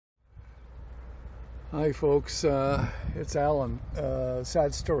Hi folks, it's Alan.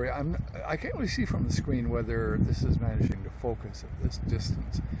 Sad story. I can't really see from the screen whether this is managing to focus at this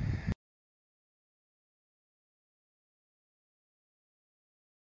distance.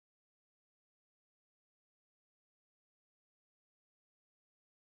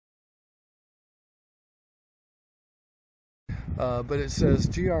 But it says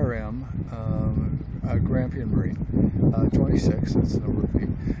GRM, Grampian Marine, 26, that's the number of feet,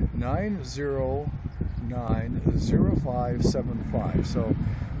 9090575. So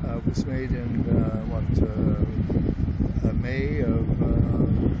it was made in May of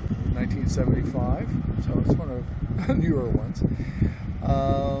 1975. So it's one of the newer ones.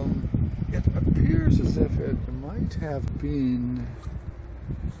 It appears as if it might have been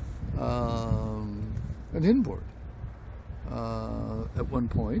an inboard. At one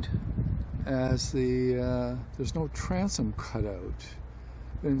point, as there's no transom cut out.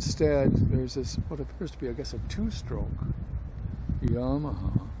 Instead, there's this what appears to be, I guess, a two-stroke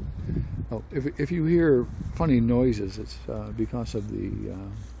Yamaha. Oh, if you hear funny noises, it's because of the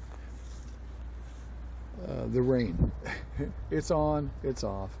rain. It's on, it's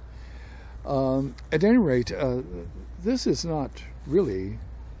off. At any rate, this is not really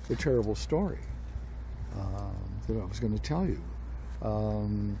the terrible story that I was going to tell you.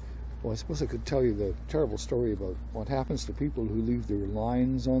 Well, I suppose I could tell you the terrible story about what happens to people who leave their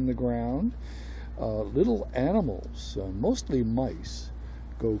lines on the ground. Little animals, mostly mice,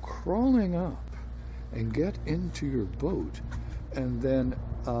 go crawling up and get into your boat, and then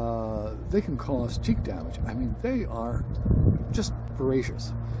they can cause cheek damage. I mean, they are just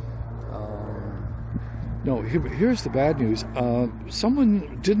voracious. No, here's the bad news.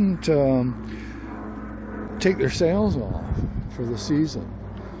 Someone didn't take their sails off for the season,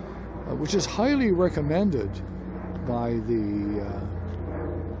 which is highly recommended by the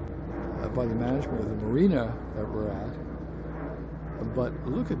management of the marina that we're at. But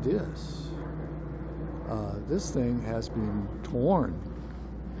look at this. This thing has been torn.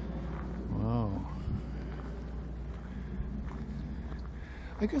 Wow.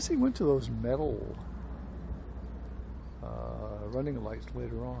 I guess he went to those metal running lights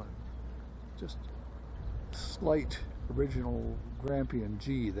later on. Just slight original Grampian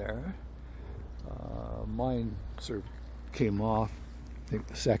G there. Mine sort of came off, I think,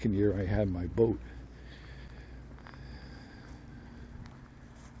 the second year I had my boat.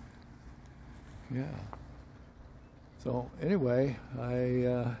 Yeah. So anyway,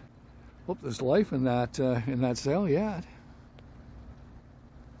 I hope there's life in that sail yet.